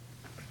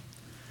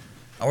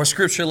Our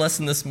scripture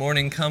lesson this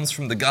morning comes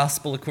from the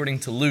Gospel according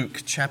to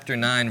Luke, chapter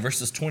 9,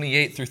 verses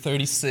 28 through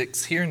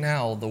 36. Hear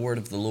now the word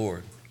of the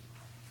Lord.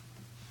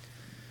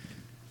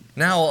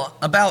 Now,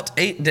 about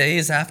 8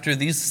 days after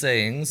these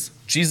sayings,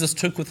 Jesus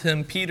took with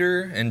him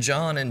Peter and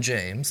John and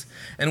James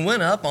and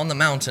went up on the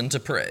mountain to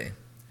pray.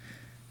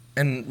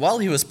 And while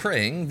he was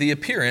praying, the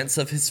appearance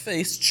of his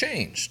face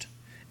changed,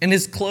 and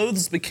his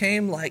clothes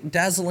became like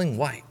dazzling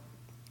white.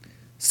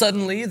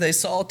 Suddenly they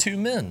saw two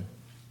men,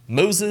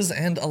 Moses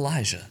and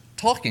Elijah,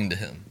 talking to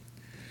him.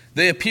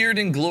 They appeared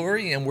in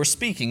glory and were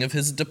speaking of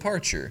his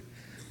departure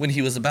when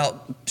he was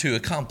about to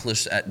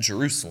accomplish at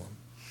Jerusalem.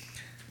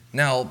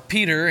 Now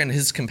Peter and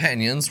his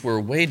companions were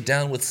weighed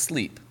down with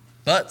sleep,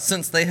 but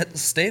since they had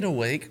stayed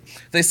awake,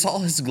 they saw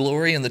his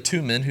glory and the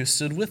two men who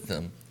stood with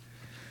them.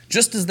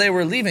 Just as they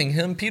were leaving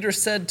him, Peter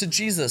said to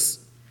Jesus,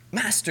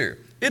 "Master,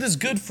 it is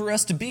good for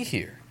us to be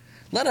here.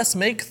 Let us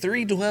make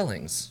 3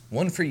 dwellings,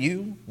 one for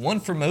you, one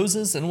for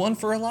Moses, and one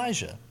for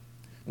Elijah,"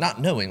 not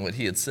knowing what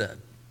he had said.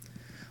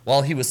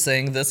 While he was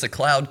saying this, a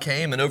cloud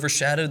came and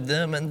overshadowed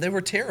them, and they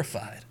were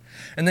terrified.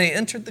 And they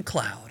entered the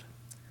cloud.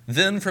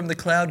 Then from the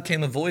cloud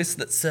came a voice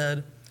that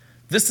said,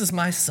 "This is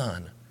my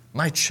son,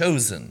 my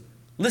chosen.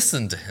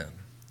 Listen to him."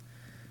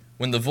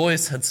 When the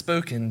voice had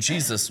spoken,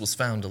 Jesus was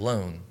found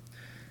alone.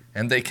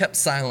 And they kept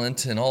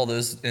silent and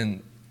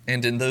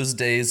in those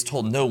days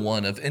told no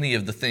one of any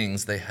of the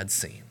things they had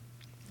seen.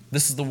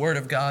 This is the word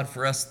of God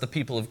for us, the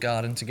people of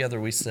God, and together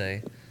we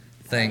say,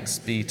 thanks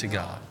be to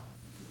God.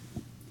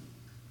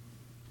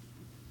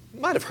 You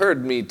might have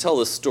heard me tell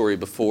this story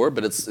before,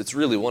 but it's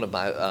really one of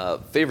my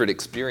favorite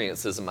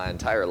experiences in my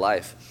entire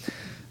life.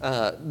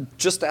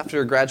 Just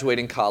after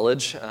graduating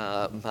college,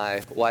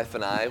 my wife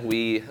and I,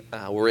 we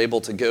were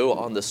able to go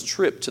on this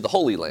trip to the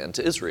Holy Land,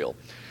 to Israel.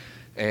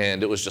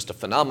 And it was just a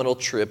phenomenal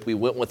trip. We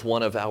went with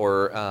one of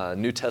our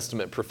New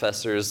Testament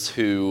professors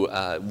who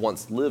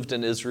once lived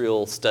in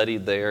Israel,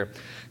 studied there,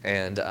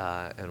 and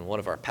one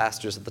of our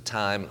pastors at the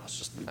time. It was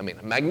just, a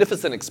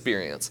magnificent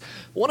experience.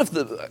 One of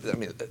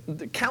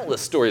the countless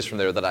stories from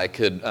there that I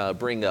could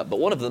bring up, but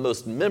one of the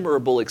most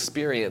memorable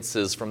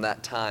experiences from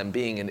that time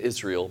being in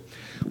Israel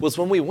was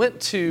when we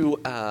went to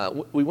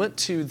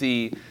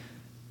the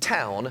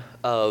town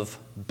of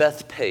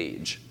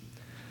Bethpage.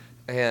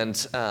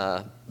 And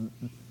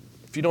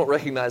if you don't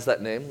recognize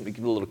that name, let me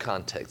give you a little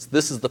context.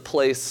 This is the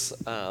place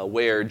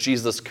where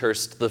Jesus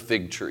cursed the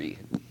fig tree.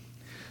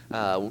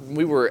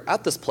 We were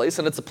at this place,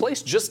 and it's a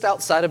place just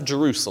outside of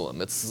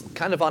Jerusalem. It's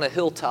kind of on a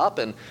hilltop,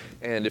 and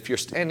if you're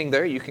standing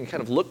there, you can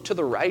kind of look to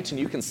the right, and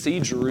you can see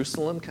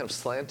Jerusalem kind of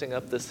slanting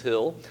up this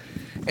hill.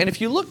 And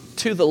if you look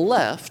to the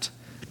left,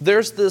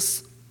 there's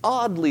this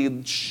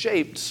oddly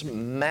shaped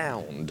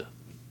mound.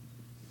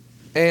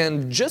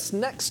 And just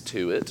next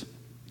to it,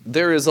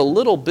 there is a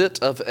little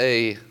bit of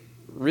a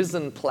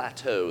risen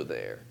plateau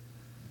there.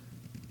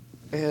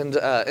 And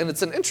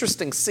it's an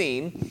interesting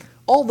scene,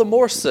 all the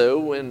more so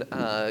when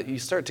you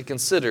start to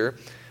consider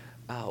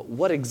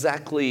what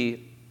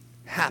exactly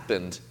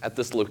happened at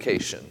this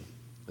location.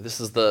 This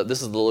is the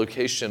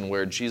location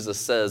where Jesus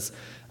says,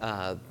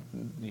 where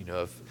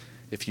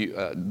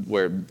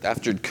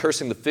after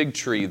cursing the fig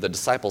tree, the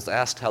disciples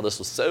asked how this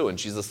was so, and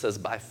Jesus says,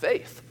 by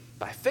faith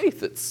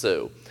it's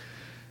so.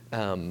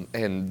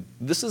 And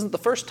this isn't the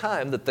first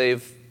time that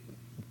they've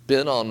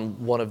been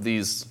on one of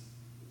these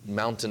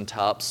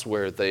mountaintops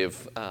where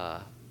they've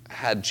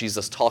had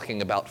Jesus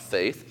talking about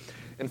faith.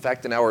 In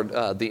fact, in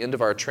the end of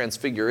our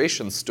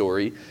transfiguration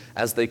story,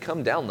 as they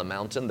come down the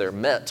mountain, they're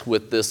met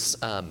with this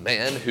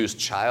man whose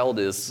child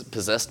is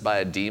possessed by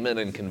a demon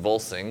and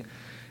convulsing.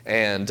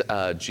 And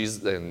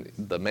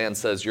the man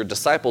says, "Your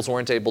disciples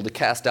weren't able to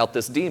cast out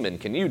this demon.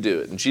 Can you do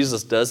it?" And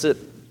Jesus does it.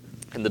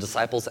 And the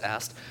disciples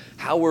asked,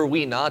 "How were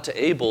we not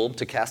able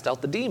to cast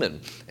out the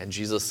demon?" And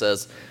Jesus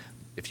says,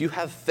 "If you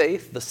have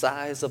faith the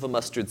size of a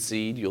mustard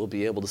seed, you'll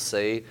be able to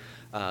say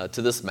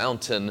to this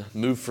mountain,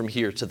 move from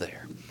here to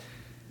there."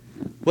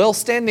 Well,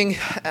 standing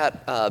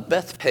at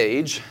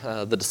Bethpage,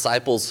 the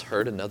disciples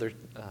heard another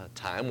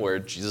time where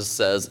Jesus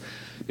says,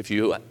 if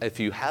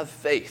you have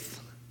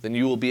faith, then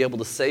you will be able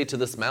to say to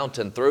this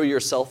mountain, throw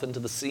yourself into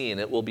the sea, and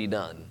it will be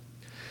done.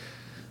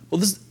 Well,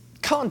 this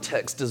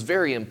context is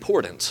very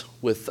important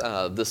with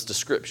this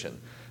description,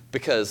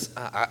 because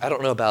I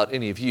don't know about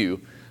any of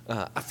you,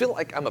 I feel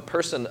like I'm a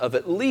person of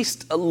at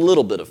least a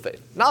little bit of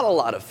faith. Not a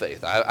lot of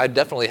faith. I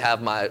definitely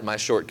have my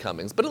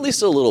shortcomings, but at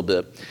least a little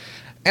bit.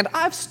 And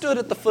I've stood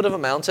at the foot of a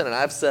mountain and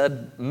I've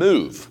said,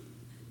 move.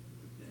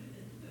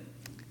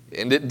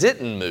 And it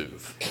didn't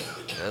move.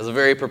 It was a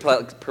very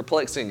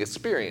perplexing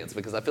experience,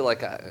 because I feel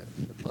like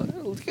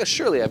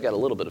surely I've got a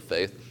little bit of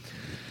faith.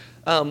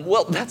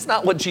 Well, that's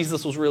not what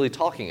Jesus was really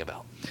talking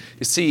about.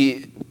 You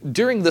see,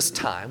 during this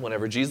time,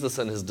 whenever Jesus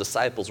and his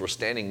disciples were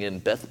standing in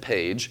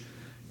Bethpage,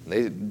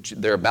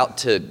 they're about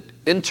to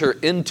enter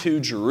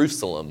into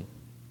Jerusalem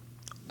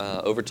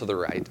over to the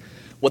right,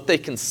 what they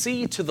can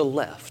see to the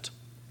left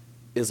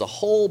is a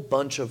whole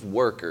bunch of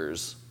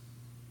workers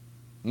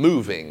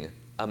moving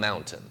a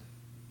mountain.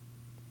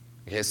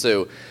 Okay,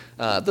 so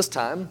this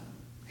time,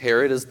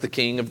 Herod is the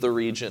king of the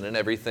region and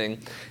everything.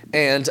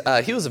 And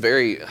he was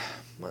a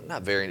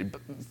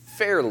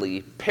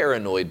fairly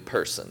paranoid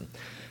person.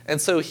 And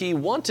so he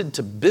wanted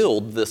to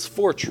build this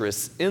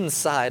fortress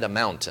inside a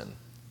mountain.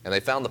 And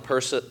they found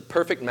the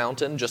perfect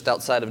mountain just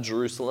outside of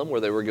Jerusalem where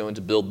they were going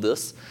to build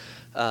this.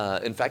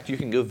 In fact, you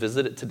can go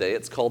visit it today.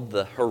 It's called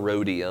the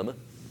Herodium,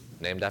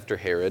 named after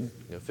Herod,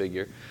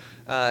 figure.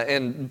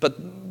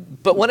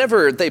 But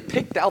whenever they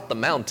picked out the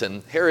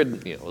mountain,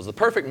 Herod, it was the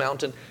perfect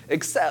mountain,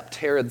 except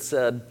Herod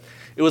said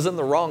it was in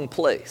the wrong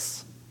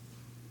place.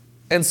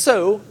 And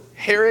so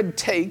Herod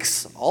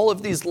takes all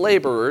of these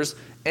laborers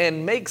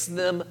and makes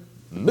them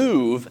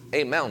move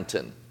a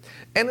mountain.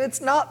 And it's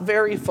not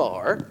very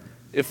far.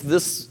 If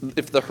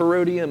the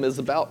Herodium is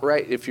about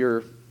right, if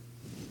you're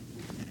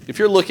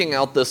looking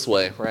out this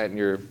way, right,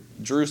 and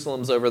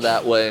Jerusalem's over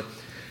that way,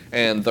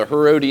 and the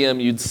Herodium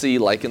you'd see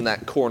like in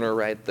that corner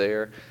right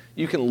there,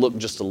 you can look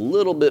just a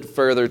little bit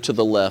further to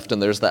the left,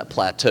 and there's that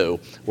plateau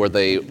where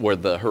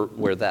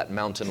that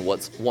mountain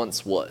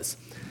once was.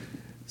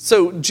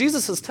 So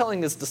Jesus is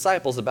telling his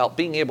disciples about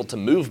being able to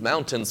move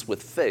mountains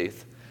with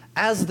faith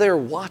as they're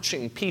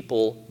watching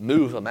people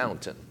move a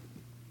mountain.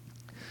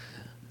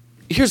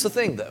 Here's the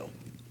thing, though.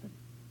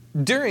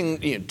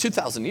 During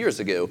 2,000 years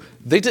ago,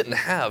 they didn't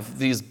have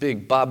these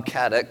big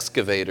bobcat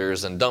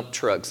excavators and dump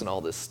trucks and all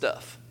this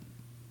stuff.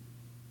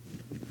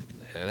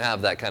 They didn't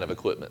have that kind of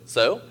equipment.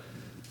 So,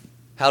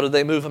 how did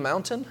they move a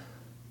mountain?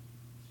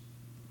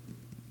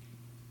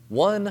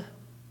 One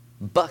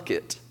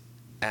bucket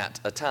at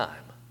a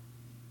time.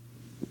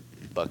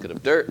 Bucket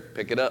of dirt,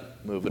 pick it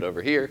up, move it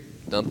over here,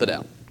 dump it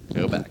out,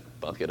 go back.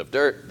 Bucket of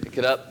dirt, pick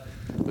it up,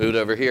 move it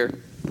over here,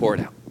 pour it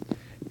out.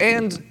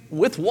 And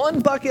with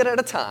one bucket at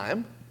a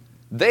time,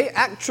 they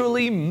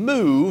actually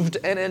moved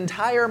an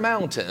entire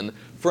mountain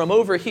from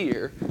over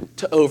here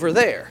to over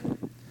there.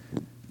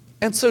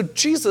 And so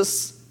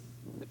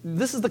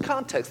this is the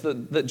context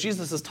that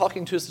Jesus is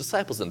talking to his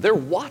disciples in. They're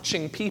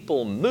watching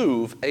people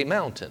move a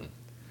mountain.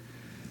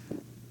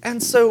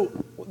 And so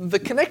the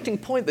connecting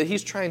point that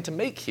he's trying to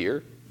make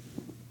here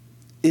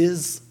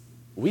is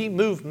we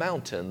move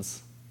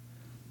mountains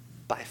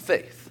by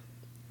faith.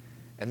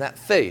 And that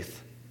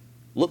faith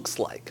looks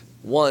like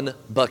one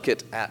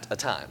bucket at a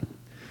time.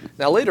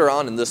 Now, later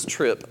on in this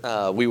trip,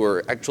 we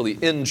were actually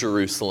in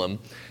Jerusalem,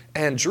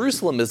 and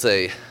Jerusalem is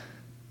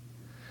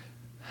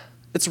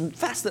it's a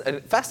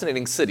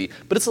fascinating city,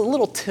 but it's a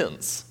little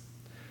tense.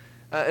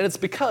 And it's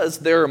because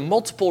there are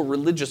multiple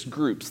religious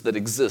groups that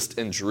exist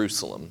in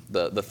Jerusalem.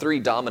 The three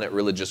dominant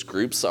religious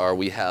groups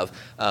we have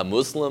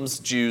Muslims,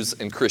 Jews,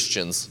 and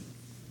Christians,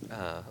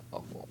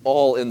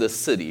 all in this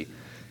city.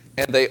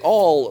 And they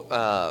all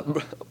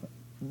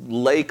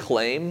lay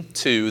claim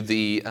to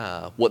the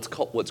what's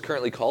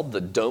currently called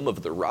the Dome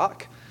of the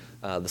Rock,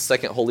 the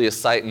second holiest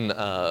site in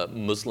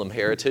Muslim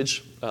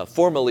heritage,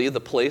 formerly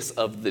the place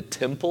of the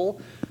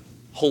temple,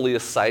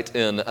 holiest site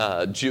in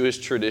Jewish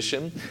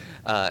tradition,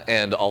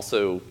 and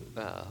also,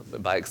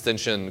 by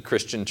extension,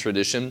 Christian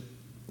tradition.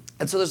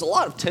 And so there's a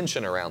lot of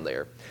tension around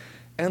there.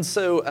 And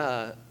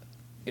so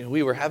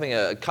we were having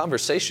a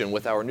conversation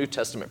with our New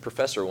Testament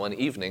professor one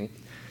evening,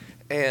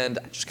 and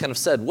I just kind of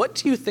said, what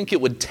do you think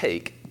it would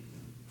take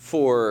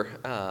for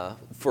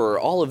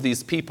all of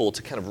these people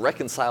to kind of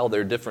reconcile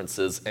their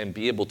differences and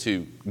be able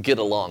to get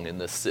along in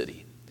this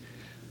city?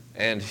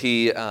 And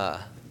he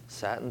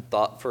sat and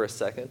thought for a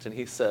second, and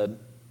he said,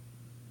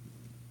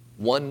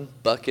 one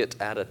bucket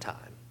at a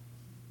time.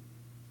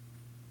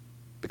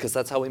 Because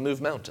that's how we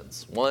move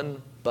mountains,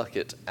 one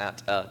bucket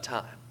at a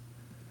time.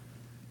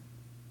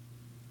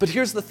 But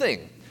here's the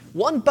thing,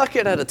 one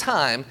bucket at a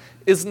time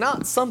is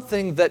not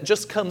something that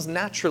just comes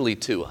naturally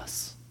to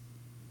us.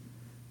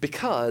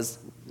 Because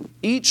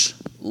each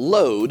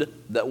load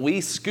that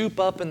we scoop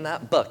up in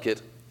that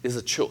bucket is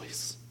a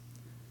choice.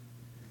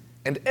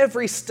 And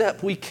every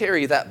step we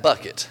carry that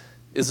bucket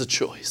is a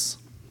choice.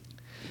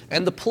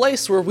 And the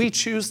place where we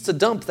choose to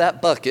dump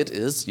that bucket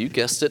is, you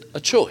guessed it, a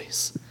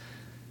choice.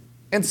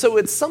 And so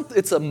it's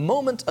a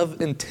moment of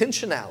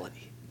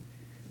intentionality,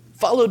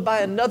 followed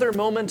by another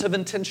moment of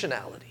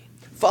intentionality,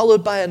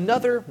 followed by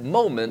another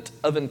moment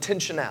of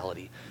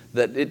intentionality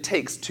that it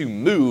takes to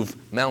move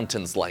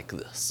mountains like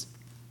this.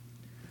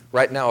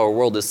 Right now, our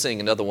world is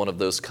seeing another one of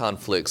those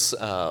conflicts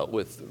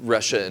with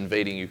Russia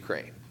invading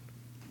Ukraine.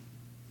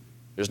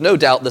 There's no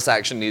doubt this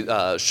action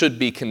should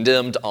be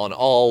condemned on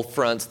all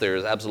fronts.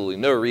 There's absolutely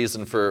no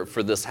reason for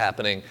this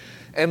happening.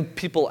 And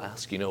people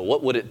ask,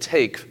 what would it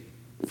take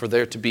for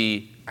there to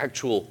be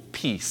actual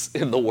peace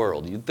in the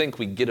world? You'd think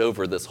we'd get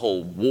over this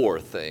whole war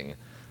thing.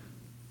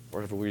 For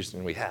whatever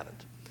reason, we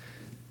haven't.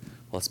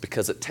 Well, it's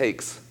because it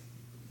takes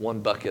one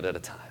bucket at a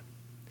time.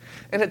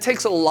 And it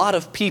takes a lot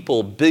of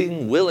people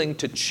being willing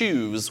to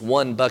choose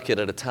one bucket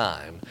at a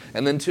time,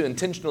 and then to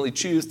intentionally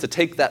choose to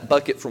take that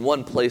bucket from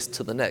one place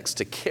to the next,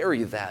 to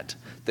carry that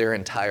their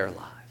entire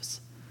lives.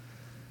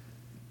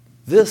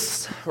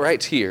 This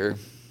right here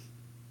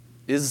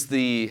is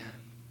the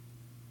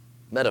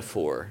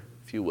metaphor,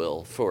 if you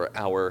will, for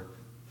our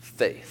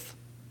faith.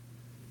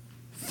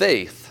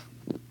 Faith,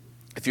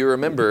 If you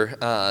remember,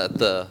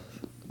 the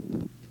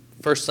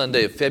first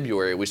Sunday of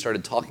February, we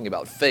started talking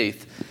about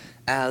faith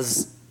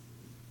as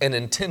an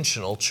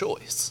intentional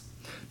choice.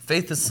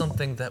 Faith is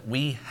something that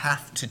we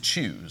have to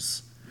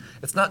choose.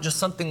 It's not just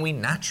something we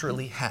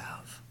naturally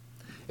have.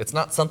 It's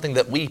not something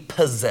that we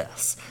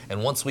possess,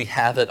 and once we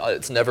have it,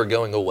 it's never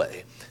going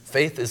away.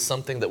 Faith is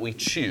something that we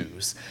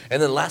choose. And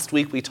then last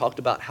week we talked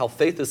about how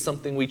faith is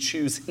something we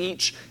choose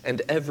each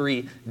and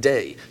every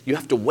day. You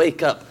have to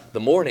wake up the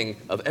morning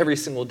of every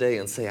single day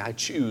and say, I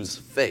choose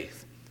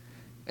faith.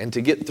 And to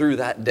get through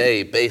that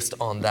day based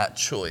on that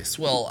choice.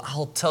 Well,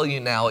 I'll tell you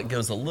now, it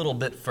goes a little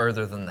bit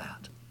further than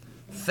that.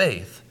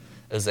 Faith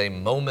is a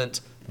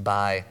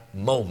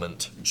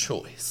moment-by-moment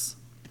choice.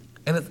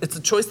 And it's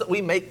a choice that we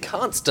make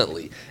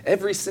constantly.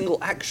 Every single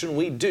action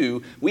we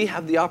do, we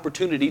have the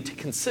opportunity to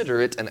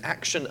consider it an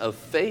action of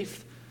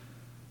faith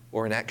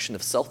or an action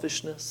of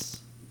selfishness,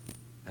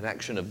 an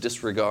action of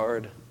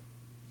disregard,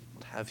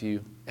 what have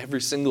you.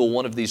 Every single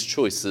one of these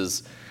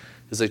choices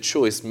is a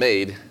choice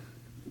made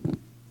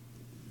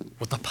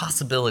with the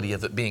possibility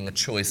of it being a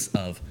choice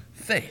of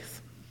faith.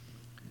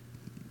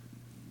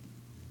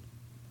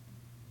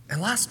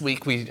 And last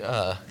week,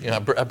 I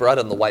brought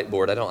in the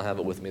whiteboard. I don't have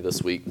it with me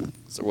this week,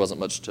 so there wasn't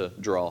much to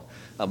draw.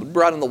 But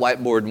brought in the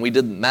whiteboard, and we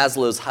did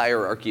Maslow's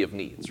hierarchy of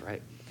needs,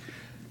 right?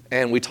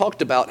 And we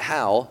talked about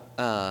how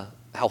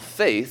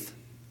faith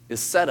is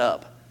set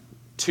up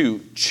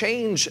to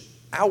change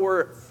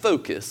our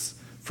focus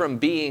from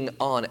being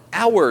on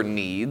our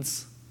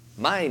needs,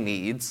 my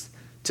needs,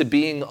 to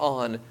being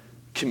on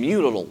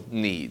communal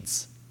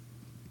needs,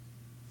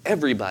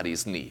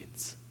 everybody's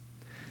needs.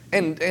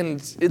 And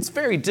it's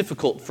very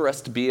difficult for us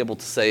to be able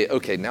to say,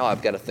 okay, now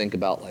I've got to think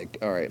about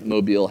all right,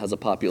 Mobile has a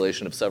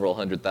population of several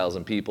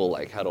 100,000 people.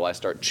 How do I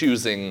start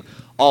choosing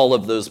all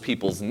of those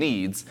people's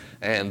needs?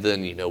 And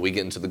then, we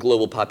get into the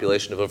global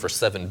population of over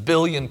 7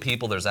 billion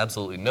people. There's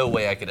absolutely no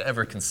way I could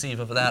ever conceive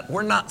of that.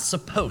 We're not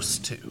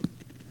supposed to.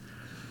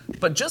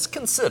 But just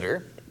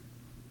consider,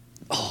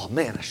 oh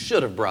man, I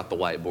should have brought the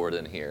whiteboard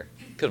in here.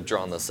 Could have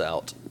drawn this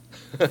out.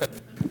 But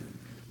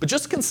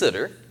just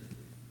consider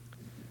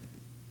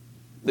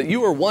that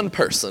you are one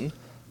person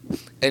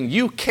and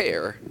you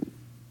care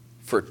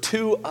for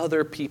 2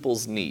 other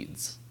people's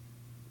needs.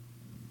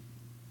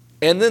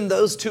 And then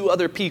those 2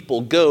 other people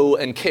go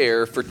and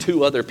care for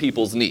 2 other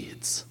people's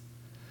needs.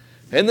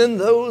 And then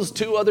those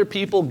 2 other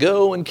people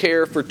go and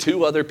care for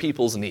 2 other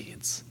people's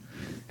needs.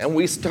 And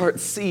we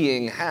start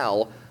seeing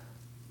how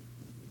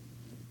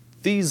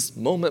these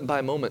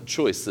moment-by-moment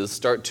choices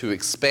start to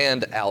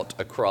expand out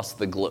across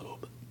the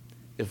globe.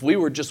 If we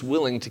were just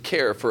willing to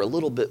care for a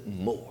little bit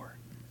more.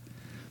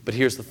 But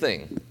here's the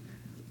thing.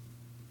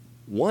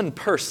 One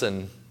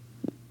person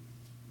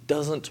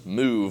doesn't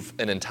move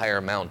an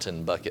entire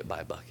mountain bucket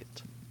by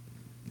bucket.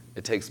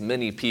 It takes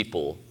many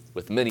people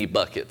with many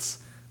buckets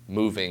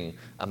moving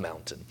a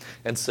mountain.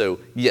 And so,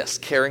 yes,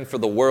 caring for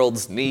the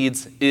world's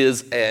needs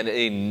is an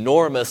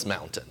enormous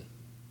mountain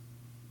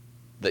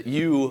that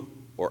you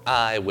or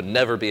I would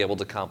never be able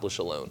to accomplish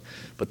alone.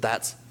 But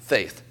that's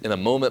faith. In a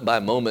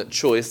moment-by-moment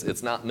choice,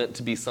 it's not meant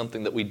to be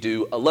something that we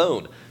do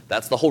alone.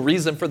 That's the whole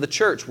reason for the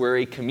church. We're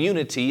a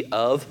community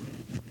of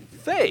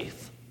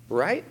faith,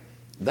 right?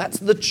 That's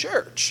the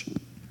church.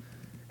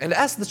 And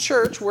as the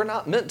church, we're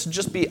not meant to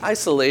just be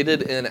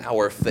isolated in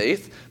our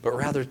faith, but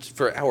rather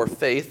for our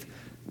faith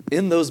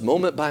in those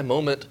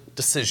moment-by-moment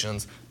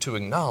decisions to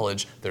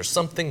acknowledge there's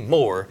something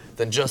more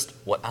than just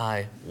what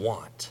I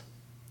want.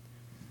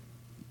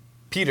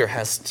 Peter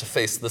has to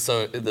face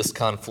this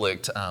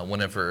conflict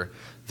whenever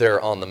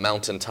they're on the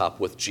mountaintop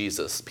with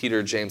Jesus.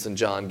 Peter, James, and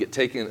John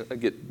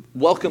get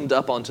welcomed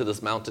up onto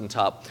this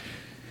mountaintop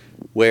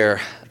where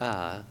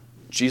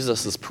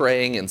Jesus is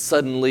praying, and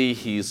suddenly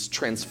he's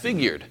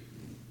transfigured.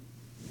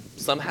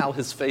 Somehow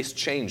his face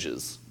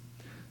changes.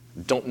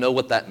 Don't know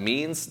what that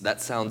means.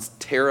 That sounds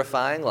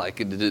terrifying.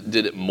 Did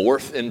it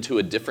morph into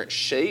a different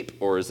shape,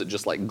 or is it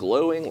just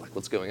glowing?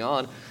 What's going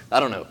on? I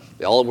don't know.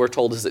 All we're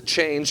told is it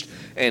changed,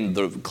 and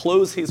the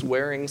clothes he's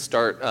wearing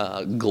start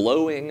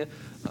glowing.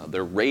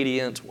 They're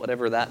radiant,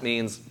 whatever that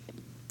means.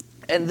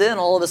 And then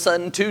all of a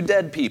sudden, 2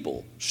 dead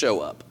people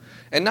show up.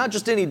 And not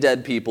just any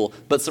dead people,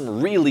 but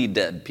some really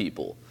dead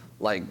people.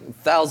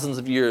 Thousands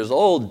of years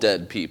old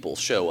dead people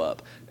show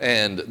up.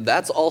 And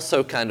that's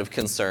also kind of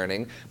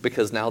concerning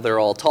because now they're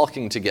all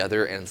talking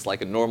together and it's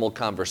like a normal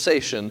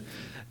conversation.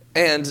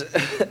 And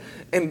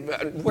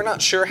we're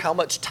not sure how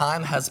much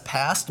time has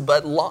passed,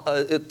 but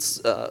it's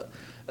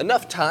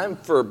enough time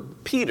for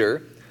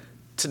Peter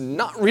to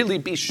not really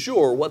be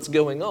sure what's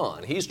going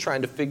on. He's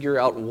trying to figure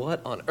out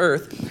what on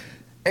earth.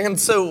 And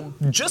so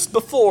just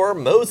before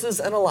Moses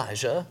and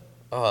Elijah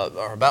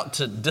are about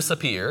to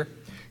disappear,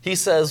 he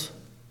says,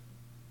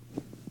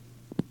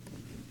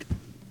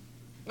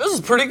 "This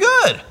is pretty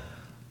good.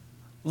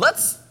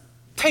 Let's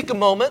take a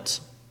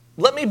moment.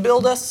 Let me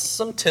build us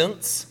some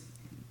tents,"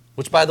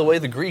 which, by the way,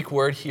 the Greek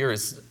word here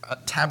is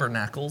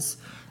tabernacles.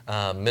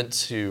 meant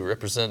to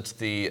represent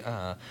the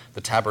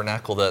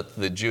tabernacle that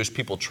the Jewish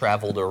people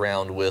traveled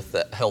around with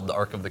that held the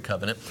Ark of the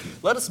Covenant.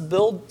 Let us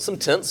build some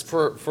tents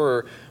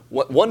for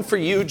one for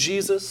you,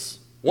 Jesus,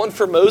 one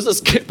for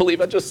Moses. Can't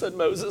believe I just said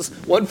Moses.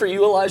 One for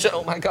you, Elijah.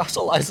 Oh my gosh,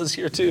 Elijah's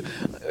here too.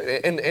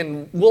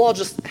 And we'll all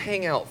just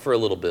hang out for a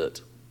little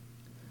bit.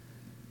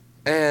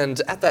 And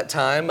at that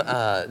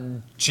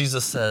time,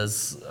 Jesus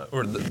says,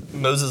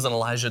 Moses and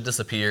Elijah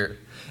disappear,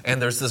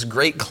 and there's this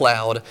great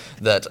cloud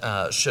that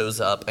shows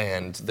up,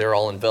 and they're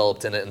all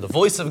enveloped in it. And the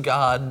voice of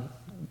God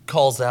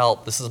calls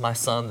out, "This is my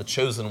son, the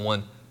chosen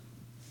one.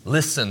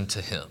 Listen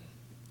to him."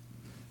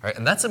 All right,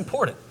 and that's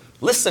important.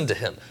 Listen to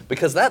him,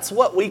 because that's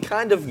what we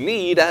kind of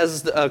need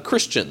as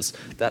Christians.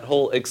 That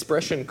whole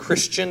expression,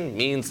 Christian,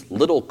 means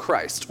little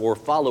Christ or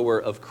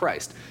follower of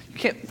Christ. You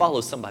can't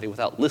follow somebody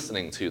without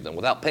listening to them,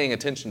 without paying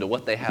attention to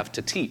what they have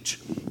to teach.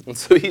 And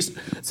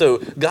so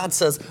God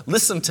says,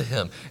 listen to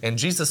him. And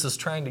Jesus is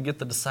trying to get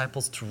the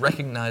disciples to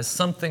recognize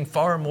something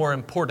far more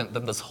important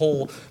than this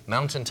whole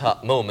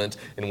mountaintop moment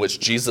in which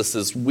Jesus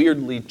is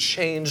weirdly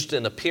changed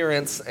in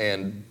appearance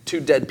and two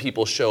dead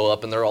people show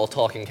up and they're all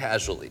talking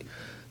casually.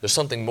 There's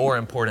something more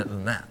important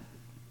than that.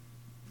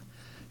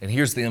 And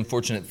here's the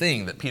unfortunate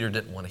thing that Peter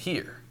didn't want to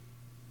hear.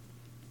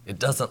 It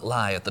doesn't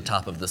lie at the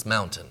top of this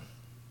mountain.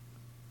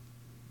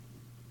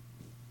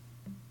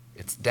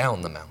 It's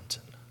down the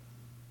mountain.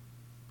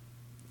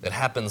 It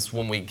happens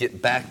when we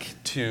get back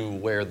to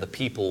where the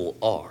people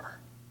are.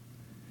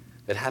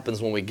 It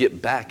happens when we get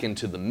back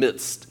into the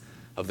midst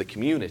of the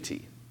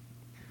community.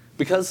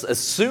 Because as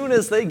soon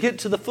as they get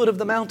to the foot of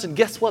the mountain,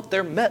 guess what?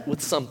 They're met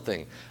with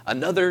something,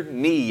 another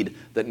need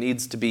that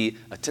needs to be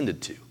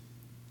attended to.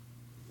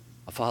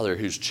 A father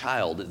whose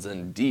child is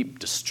in deep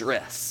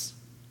distress.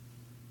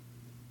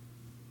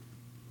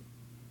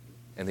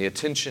 And the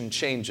attention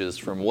changes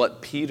from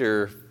what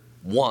Peter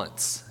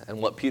wants and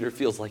what Peter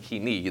feels like he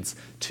needs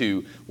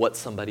to what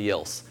somebody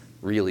else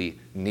really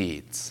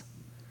needs.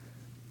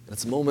 And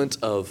it's a moment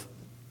of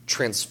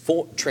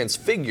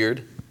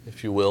transfigured,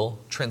 if you will,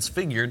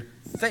 transfigured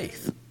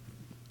faith,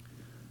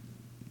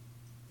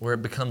 where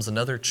it becomes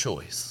another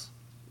choice.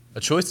 A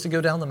choice to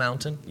go down the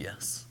mountain,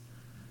 yes.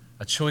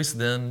 A choice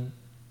then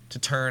to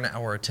turn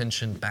our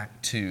attention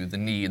back to the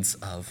needs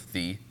of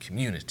the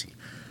community.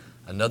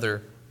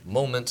 Another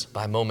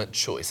moment-by-moment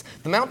choice.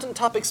 The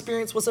mountaintop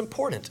experience was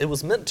important. It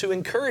was meant to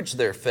encourage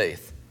their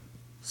faith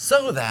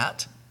so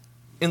that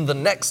in the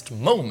next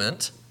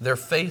moment, their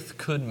faith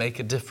could make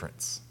a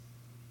difference.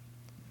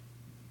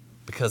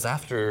 Because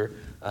after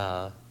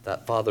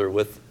that father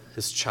with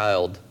his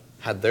child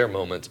had their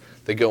moment,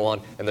 they go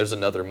on and there's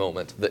another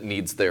moment that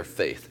needs their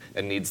faith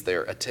and needs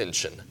their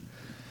attention.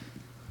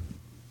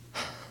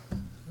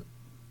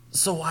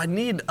 So I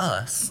need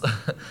us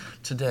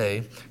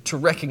today to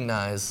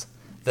recognize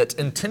that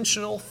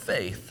intentional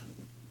faith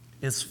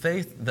is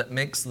faith that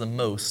makes the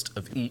most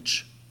of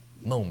each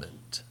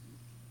moment.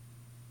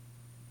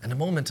 And a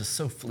moment is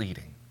so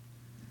fleeting.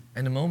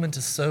 And a moment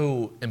is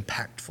so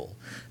impactful.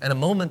 And a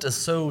moment is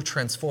so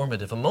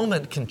transformative. A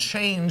moment can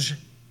change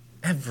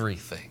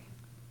everything.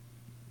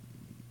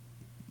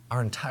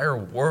 Our entire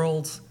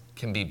world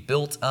can be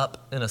built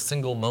up in a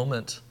single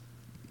moment.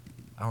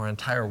 Our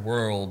entire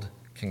world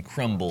can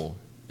crumble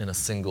in a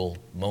single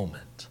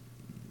moment.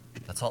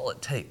 That's all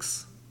it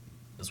takes,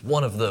 is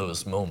one of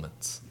those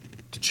moments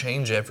to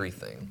change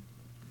everything.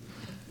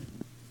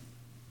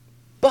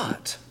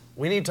 But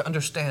we need to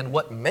understand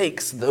what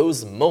makes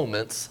those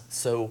moments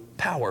so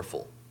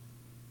powerful.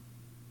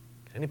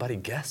 Can anybody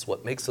guess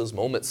what makes those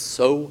moments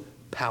so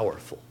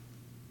powerful?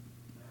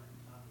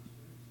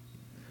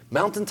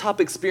 Mountaintop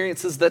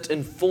experiences that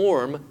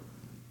inform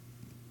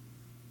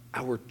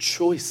our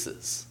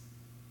choices.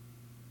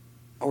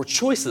 Our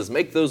choices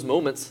make those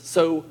moments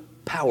so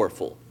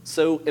powerful,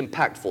 so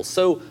impactful,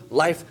 so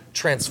life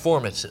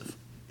transformative.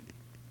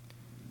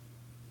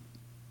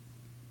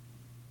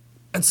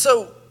 And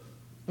so,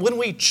 when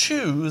we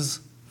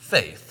choose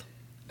faith,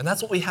 and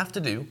that's what we have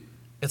to do,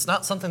 it's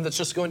not something that's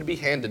just going to be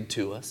handed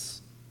to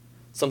us,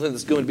 something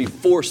that's going to be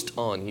forced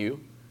on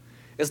you.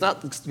 It's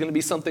not going to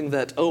be something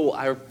that,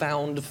 I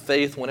found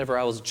faith whenever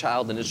I was a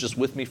child and it's just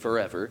with me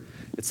forever.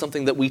 It's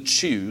something that we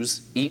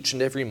choose each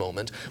and every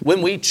moment.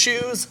 When we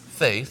choose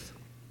faith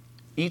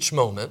each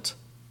moment,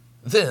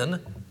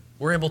 then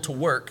we're able to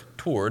work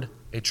toward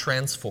a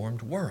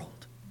transformed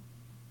world.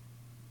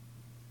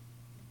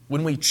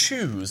 When we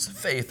choose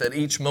faith at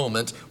each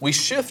moment, we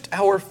shift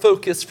our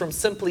focus from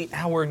simply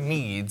our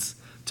needs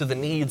to the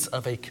needs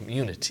of a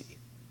community,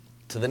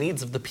 to the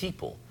needs of the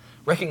people,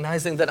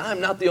 recognizing that I'm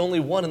not the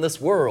only one in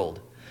this world,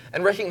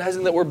 and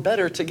recognizing that we're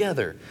better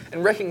together,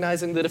 and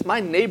recognizing that if my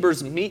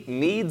neighbor's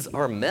needs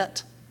are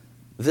met,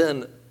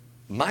 then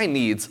my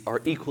needs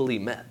are equally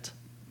met.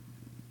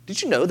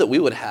 Did you know that we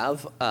would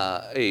have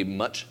a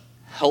much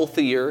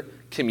healthier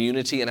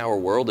community in our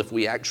world if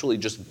we actually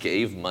just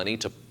gave money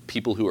to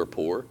people who are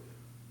poor?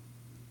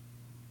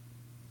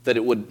 That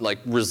it would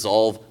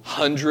resolve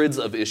hundreds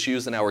of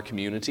issues in our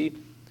community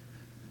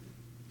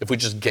if we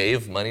just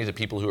gave money to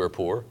people who are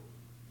poor?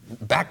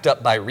 backed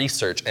up by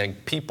research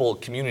and people,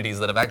 communities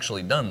that have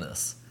actually done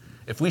this.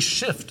 If we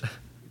shift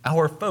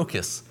our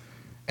focus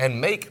and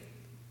make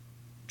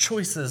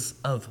choices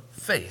of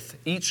faith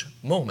each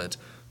moment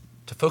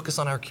to focus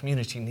on our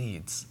community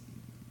needs,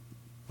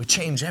 we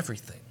change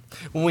everything.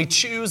 When we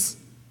choose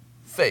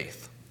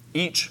faith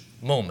each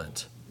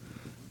moment,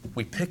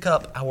 we pick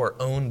up our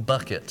own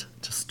bucket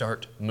to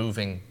start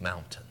moving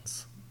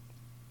mountains.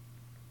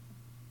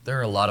 There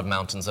are a lot of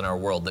mountains in our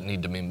world that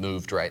need to be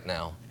moved right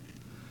now.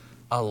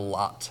 A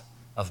lot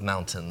of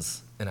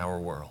mountains in our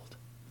world.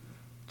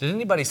 Did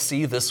anybody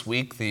see this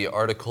week the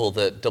article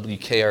that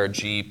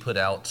WKRG put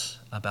out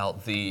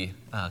about the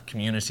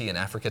community in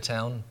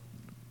Africatown?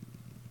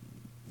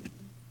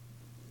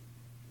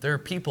 There are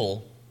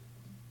people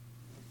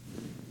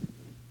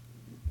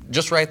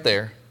just right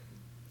there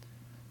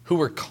who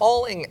were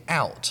calling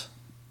out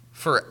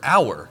for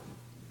our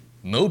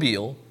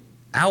Mobile,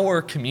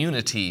 our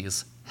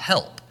community's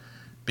help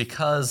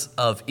because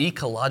of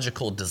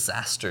ecological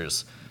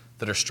disasters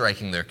that are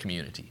striking their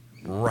community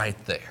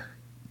right there.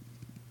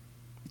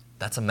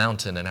 That's a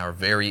mountain in our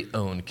very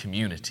own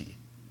community.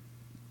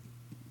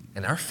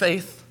 And our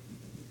faith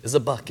is a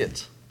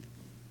bucket.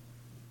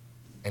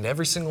 And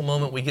every single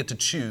moment we get to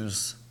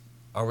choose,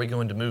 are we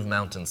going to move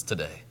mountains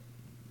today?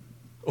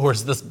 Or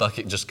is this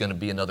bucket just going to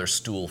be another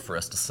stool for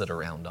us to sit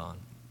around on?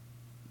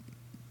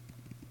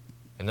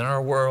 And in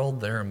our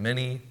world, there are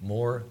many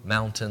more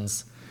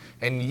mountains.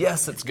 And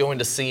yes, it's going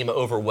to seem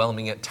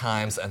overwhelming at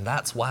times, and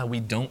that's why we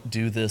don't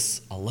do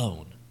this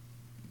alone.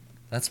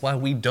 That's why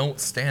we don't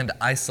stand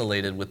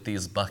isolated with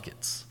these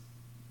buckets.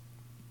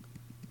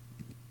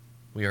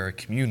 We are a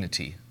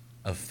community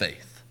of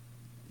faith,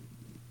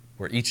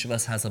 where each of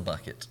us has a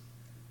bucket.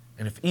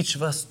 And if each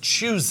of us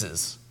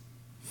chooses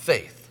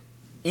faith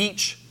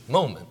each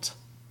moment,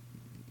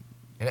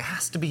 and it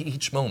has to be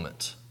each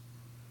moment,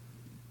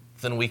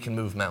 then we can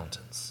move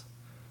mountains.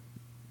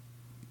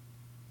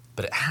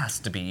 But it has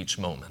to be each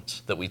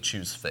moment that we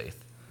choose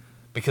faith.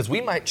 Because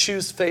we might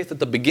choose faith at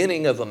the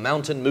beginning of a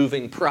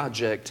mountain-moving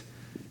project,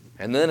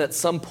 and then at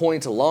some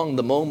point along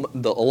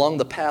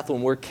the path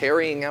when we're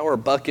carrying our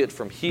bucket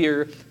from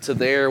here to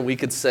there, we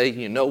could say,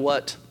 you know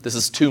what, this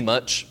is too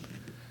much.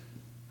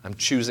 I'm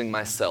choosing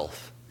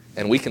myself.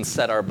 And we can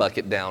set our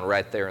bucket down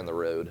right there in the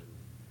road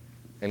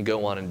and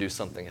go on and do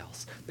something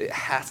else. It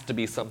has to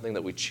be something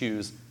that we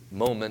choose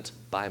moment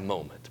by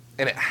moment.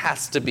 And it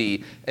has to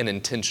be an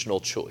intentional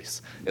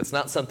choice. It's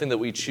not something that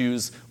we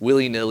choose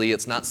willy-nilly.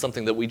 It's not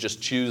something that we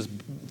just choose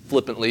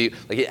flippantly.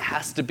 Like, it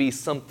has to be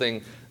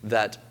something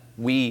that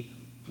we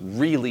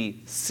really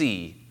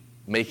see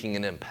making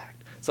an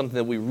impact. Something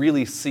that we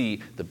really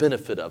see the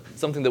benefit of.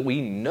 Something that we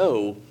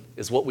know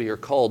is what we are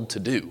called to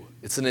do.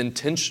 It's an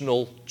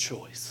intentional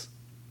choice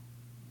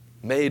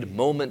made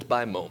moment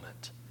by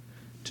moment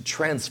to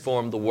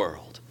transform the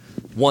world,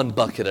 one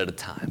bucket at a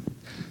time.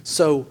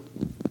 So,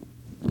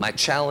 my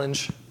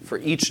challenge for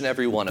each and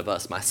every one of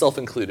us, myself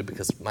included,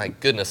 because my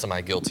goodness, am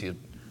I guilty of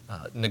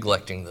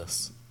neglecting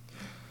this.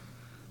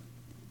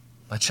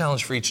 My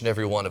challenge for each and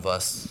every one of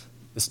us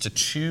is to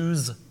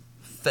choose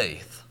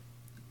faith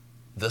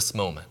this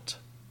moment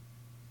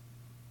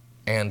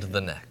and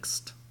the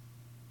next.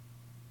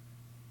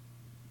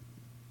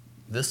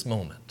 This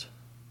moment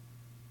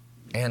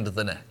and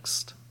the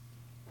next.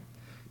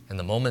 And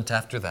the moment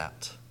after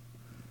that.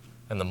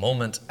 And the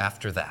moment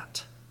after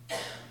that.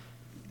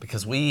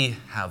 Because we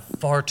have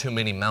far too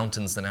many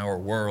mountains in our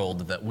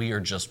world that we are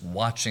just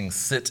watching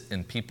sit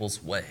in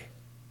people's way.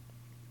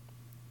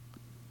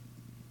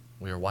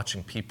 We are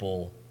watching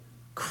people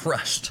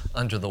crushed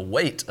under the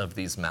weight of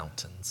these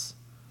mountains.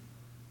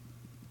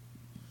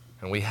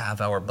 And we have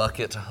our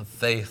bucket of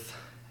faith,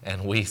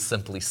 and we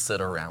simply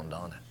sit around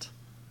on it.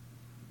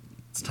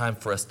 It's time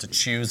for us to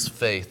choose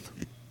faith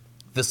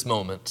this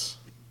moment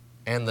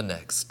and the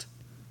next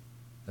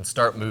and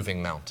start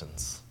moving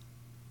mountains.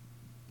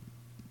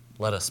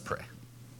 Let us pray.